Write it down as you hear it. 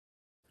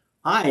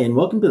Hi, and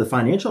welcome to the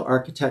Financial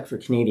Architect for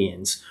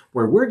Canadians,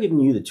 where we're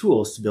giving you the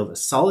tools to build a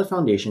solid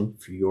foundation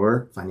for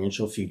your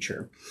financial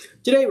future.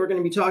 Today, we're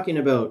going to be talking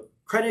about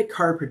credit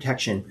card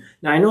protection.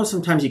 Now, I know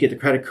sometimes you get the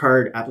credit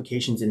card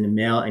applications in the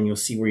mail and you'll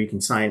see where you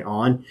can sign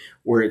on,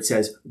 where it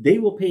says they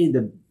will pay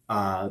the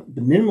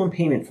minimum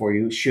payment for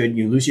you should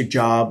you lose your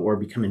job or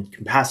become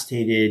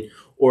incapacitated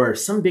or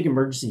some big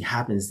emergency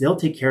happens. They'll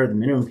take care of the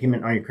minimum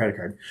payment on your credit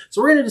card.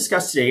 So we're going to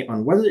discuss today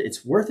on whether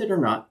it's worth it or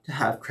not to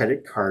have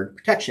credit card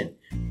protection.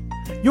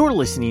 You're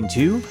listening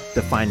to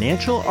The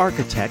Financial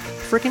Architect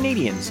for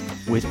Canadians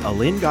with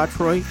Aline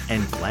Godfroy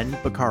and Glenn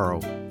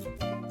Baccaro.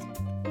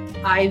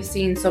 I've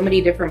seen so many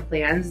different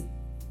plans.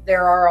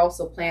 There are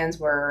also plans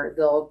where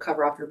they'll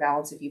cover off your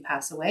balance if you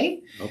pass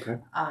away. Okay.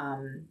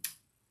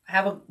 I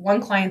have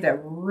one client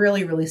that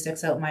really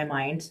sticks out in my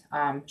mind.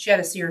 She had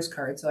a Sears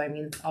card. So, I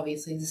mean,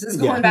 obviously this is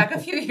going back a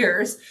few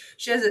years.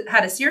 She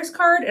had a Sears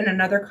card and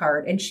another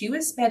card, and she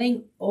was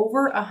spending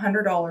over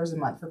 $100 a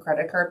month for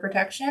credit card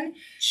protection.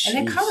 Jeez.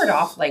 And it covered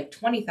off like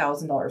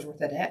 $20,000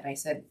 worth of debt. And I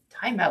said,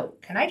 time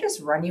out. Can I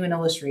just run you an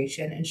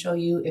illustration and show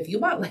you if you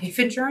bought life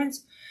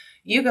insurance,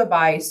 you could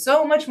buy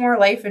so much more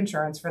life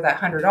insurance for that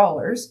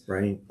 $100,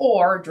 right?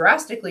 Or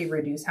drastically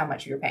reduce how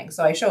much you're paying.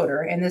 So I showed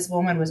her, and this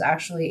woman was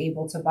actually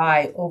able to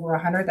buy over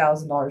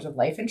 $100,000 of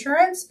life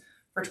insurance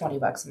for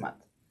 $20 a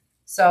month.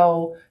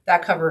 So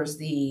that covers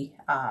the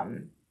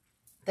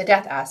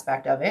death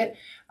aspect of it.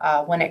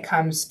 When it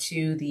comes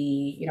to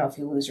if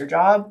you lose your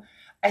job,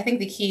 I think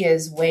the key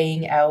is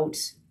weighing out,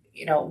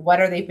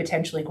 what are they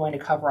potentially going to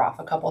cover off?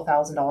 A couple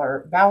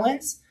 $1,000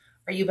 balance.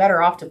 Are you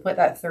better off to put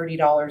that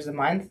 $30 a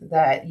month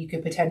that you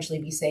could potentially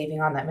be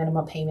saving on that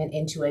minimum payment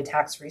into a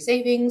tax-free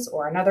savings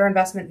or another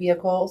investment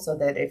vehicle so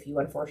that if you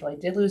unfortunately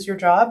did lose your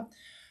job,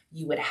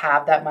 you would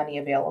have that money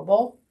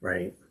available?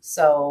 Right.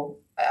 So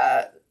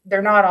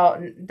they're not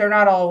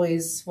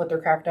always what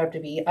they're cracked up to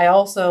be. I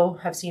also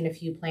have seen a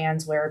few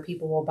plans where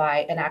people will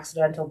buy an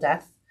accidental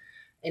death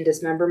and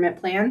dismemberment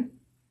plan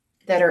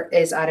that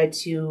is added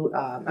to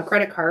a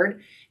credit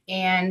card.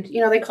 And,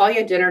 they call you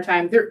at dinner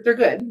time. They're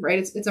good, right?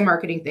 It's a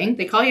marketing thing.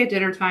 They call you at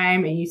dinner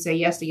time and you say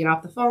yes to get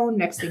off the phone.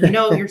 Next thing you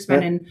know, you're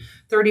spending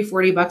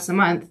 $30-40 a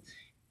month.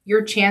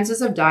 Your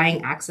chances of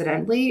dying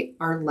accidentally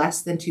are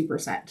less than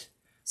 2%.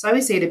 So I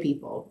always say to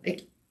people,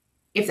 like,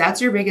 if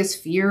that's your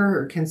biggest fear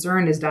or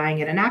concern is dying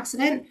in an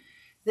accident,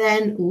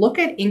 then look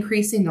at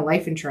increasing the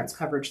life insurance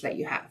coverage that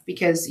you have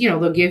because,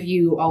 they'll give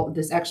you all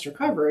this extra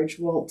coverage.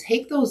 Well,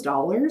 take those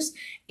dollars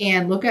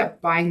and look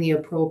at buying the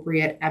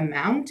appropriate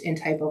amount and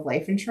type of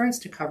life insurance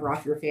to cover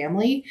off your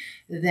family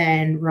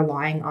than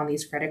relying on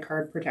these credit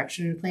card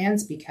protection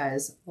plans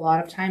because a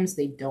lot of times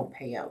they don't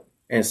pay out.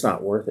 And it's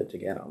not worth it to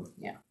get them.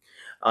 Yeah.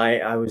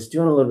 I was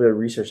doing a little bit of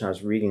research and I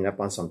was reading up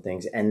on some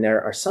things, and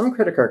there are some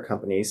credit card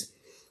companies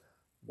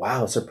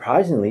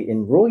surprisingly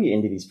enroll you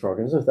into these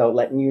programs without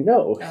letting you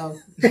know. Oh.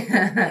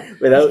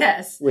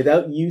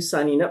 without you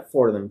signing up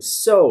for them.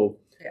 So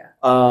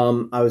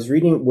I was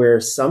reading where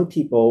some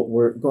people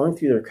were going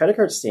through their credit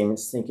card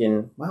statements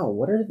thinking, wow,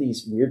 what are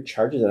these weird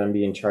charges that I'm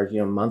being charged,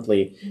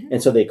 monthly? Mm-hmm.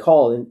 And so they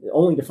called and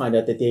only to find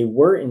out that they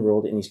were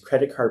enrolled in these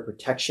credit card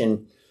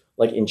protection,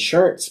 like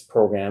insurance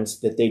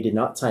programs that they did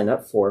not sign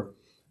up for.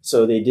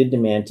 So they did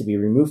demand to be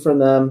removed from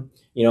them.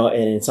 And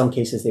in some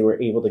cases, they were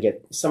able to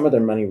get some of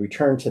their money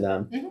returned to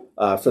them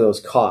for those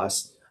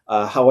costs.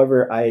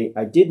 However, I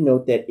did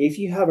note that if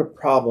you have a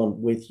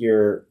problem with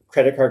your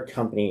credit card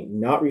company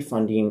not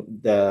refunding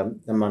the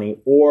money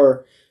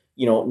or,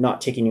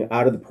 not taking you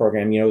out of the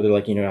program, they're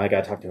like, I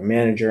got to talk to a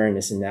manager and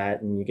this and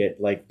that, and you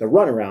get like the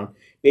runaround.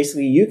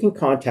 Basically, you can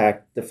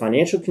contact the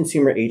Financial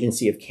Consumer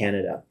Agency of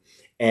Canada.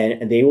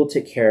 And they will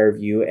take care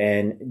of you,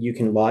 and you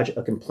can lodge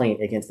a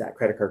complaint against that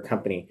credit card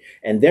company.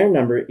 And their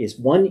number is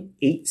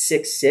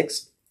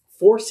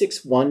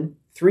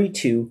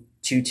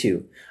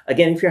 1-866-461-3222.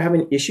 Again, if you're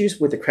having issues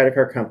with the credit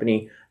card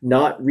company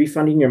not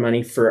refunding your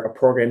money for a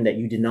program that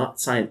you did not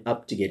sign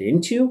up to get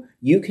into,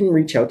 you can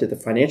reach out to the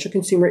Financial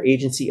Consumer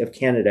Agency of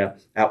Canada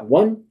at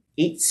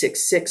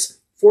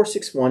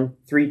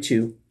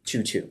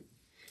 1-866-461-3222.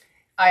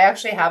 I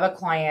actually have a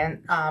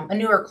client, a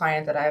newer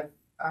client that I've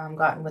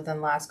gotten within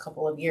the last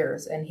couple of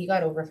years, and he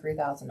got over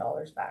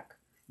 $3,000 back.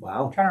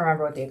 Wow. I'm trying to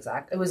remember what the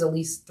exact, it was at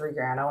least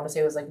 $3,000. I want to say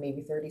it was like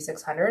maybe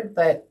 3,600,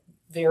 but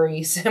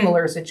very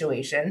similar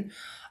situation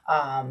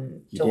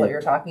to what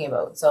you're talking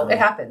about. So it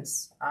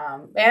happens.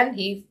 And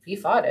he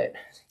fought it.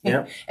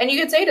 Yeah. And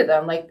you could say to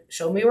them, like,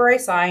 show me where I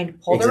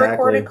signed, pull the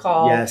recorded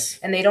call. Yes.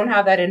 And they don't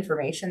have that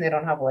information. They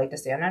don't have a leg to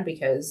stand on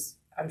because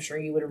I'm sure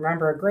you would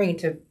remember agreeing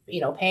to,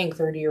 paying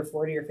 $30 or $40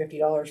 or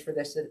 $50 for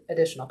this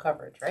additional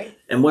coverage, right?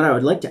 And what I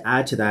would like to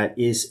add to that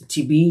is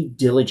to be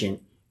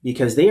diligent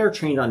because they are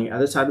trained on the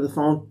other side of the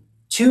phone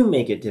to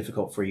make it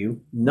difficult for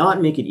you,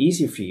 not make it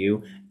easy for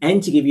you,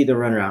 and to give you the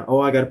runaround. Oh,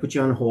 I got to put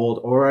you on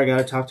hold, or I got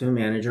to talk to a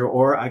manager,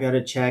 or I got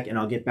to check and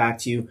I'll get back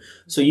to you.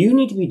 So you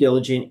need to be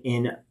diligent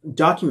in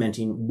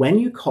documenting when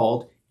you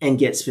called and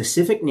get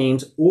specific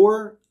names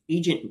or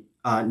agent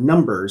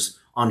numbers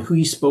on who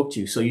you spoke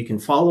to, so you can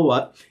follow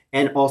up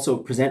and also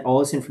present all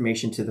this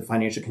information to the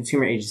Financial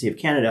Consumer Agency of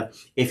Canada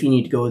if you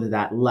need to go to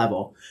that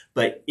level.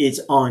 But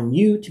it's on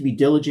you to be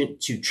diligent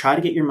to try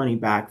to get your money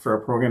back for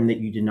a program that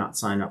you did not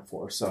sign up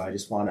for. So I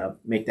just want to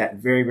make that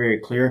very, very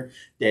clear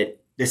that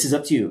this is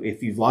up to you.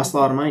 If you've lost a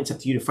lot of money, it's up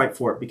to you to fight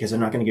for it, because they're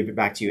not going to give it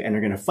back to you, and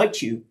they're going to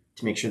fight you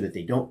to make sure that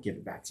they don't give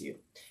it back to you.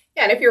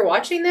 Yeah, and if you're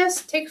watching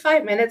this, take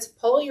 5 minutes,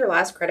 pull your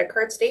last credit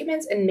card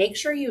statements, and make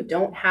sure you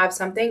don't have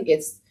something.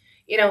 It's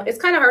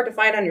kind of hard to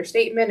find on your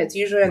statement. It's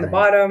usually on the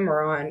bottom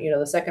or on,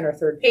 the second or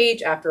third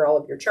page after all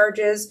of your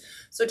charges.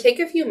 So take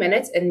a few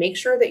minutes and make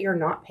sure that you're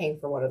not paying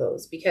for one of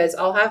those, because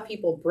I'll have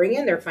people bring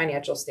in their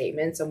financial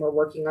statements and we're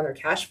working on their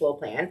cash flow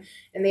plan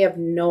and they have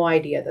no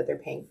idea that they're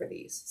paying for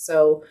these.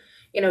 So,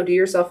 do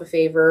yourself a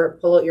favor,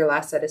 pull out your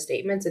last set of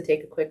statements and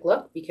take a quick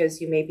look,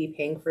 because you may be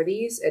paying for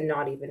these and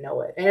not even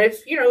know it. And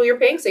if, you're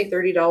paying, say,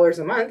 $30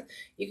 a month,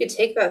 you could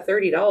take that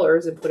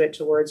 $30 and put it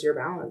towards your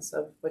balance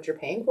of what you're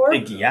paying for.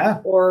 Yeah.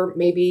 Or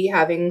maybe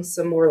having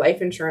some more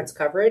life insurance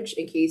coverage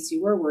in case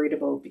you were worried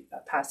about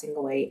passing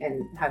away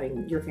and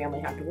having your family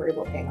have to worry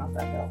about paying off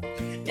that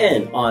bill.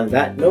 And on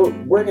that note,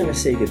 we're going to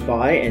say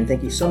goodbye, and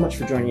thank you so much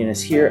for joining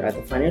us here at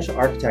the Financial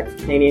Architect for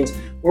Canadians,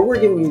 where we're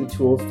giving you the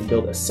tools to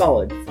build a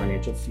solid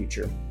financial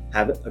future.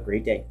 Have a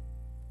great day.